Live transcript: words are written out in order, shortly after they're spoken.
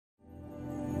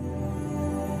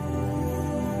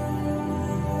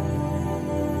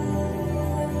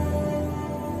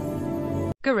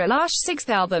Gorillaz' sixth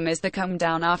album is the come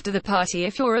down after the party.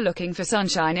 If you're looking for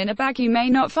sunshine in a bag, you may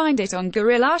not find it on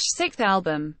Gorillaz' sixth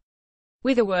album.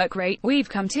 With a work rate we've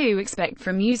come to expect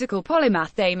from musical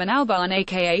polymath Damon Albarn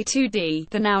aka 2D,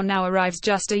 the Now arrives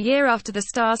just a year after the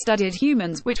star-studded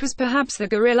Humans, which was perhaps the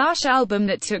Gorillaz album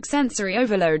that took sensory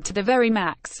overload to the very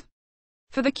max.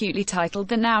 For the cutely titled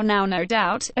The Now, no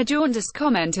doubt, a jaundiced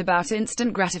comment about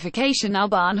instant gratification,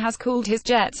 Albarn has called his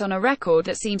jets on a record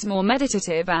that seems more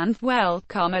meditative and, well,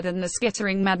 calmer than the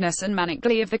skittering madness and manic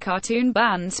glee of the cartoon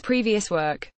band's previous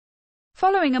work.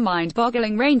 Following a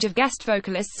mind-boggling range of guest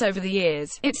vocalists over the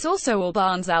years, it's also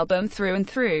Albarn's album through and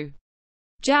through.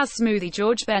 Jazz smoothie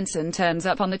George Benson turns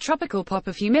up on the tropical pop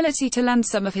of Humility to land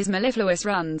some of his mellifluous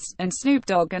runs, and Snoop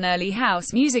Dogg and early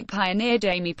house music pioneer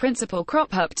Jamie Principle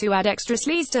crop up to add extra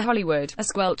sleaze to Hollywood, a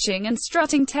squelching and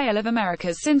strutting tale of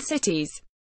America's sin cities.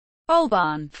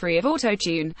 Albarn, free of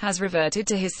auto-tune, has reverted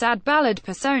to his sad ballad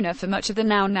persona for much of the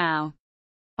Now.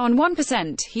 On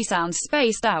 1%, he sounds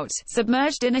spaced out,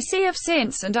 submerged in a sea of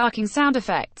synths and arcing sound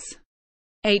effects.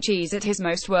 He's at his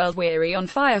most world-weary on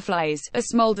Fireflies, a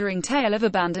smouldering tale of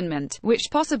abandonment, which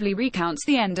possibly recounts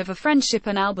the end of a friendship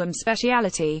and album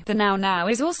speciality. The Now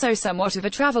is also somewhat of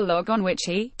a travelogue on which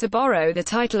he, to borrow the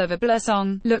title of a Blur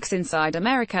song, looks inside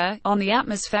America, on the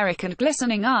atmospheric and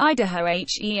glistening Idaho.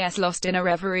 He's lost in a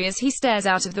reverie as he stares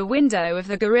out of the window of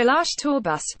the Gorillaz tour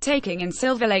bus, taking in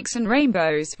Silver Lakes and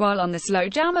rainbows, while on the slow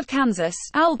jam of Kansas,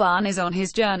 Albarn is on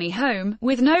his journey home,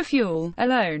 with no fuel,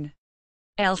 alone.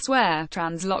 Elsewhere,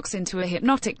 Trans locks into a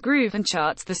hypnotic groove and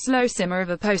charts the slow simmer of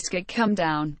a post-gig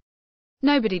come-down.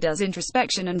 Nobody does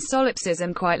introspection and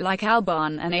solipsism quite like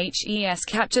Albarn, and He's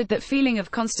captured that feeling of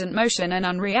constant motion and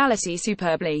unreality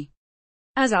superbly.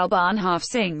 As Albarn half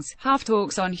sings, half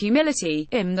talks on Humility,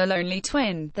 I'm the lonely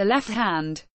twin, the left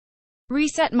hand.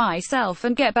 Reset myself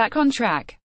and get back on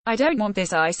track. I don't want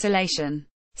this isolation.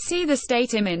 See the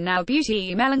state I'm in now,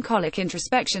 beauty, melancholic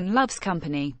introspection, loves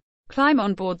company. Climb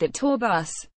on board that tour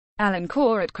bus. Alan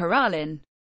Core at Corralin.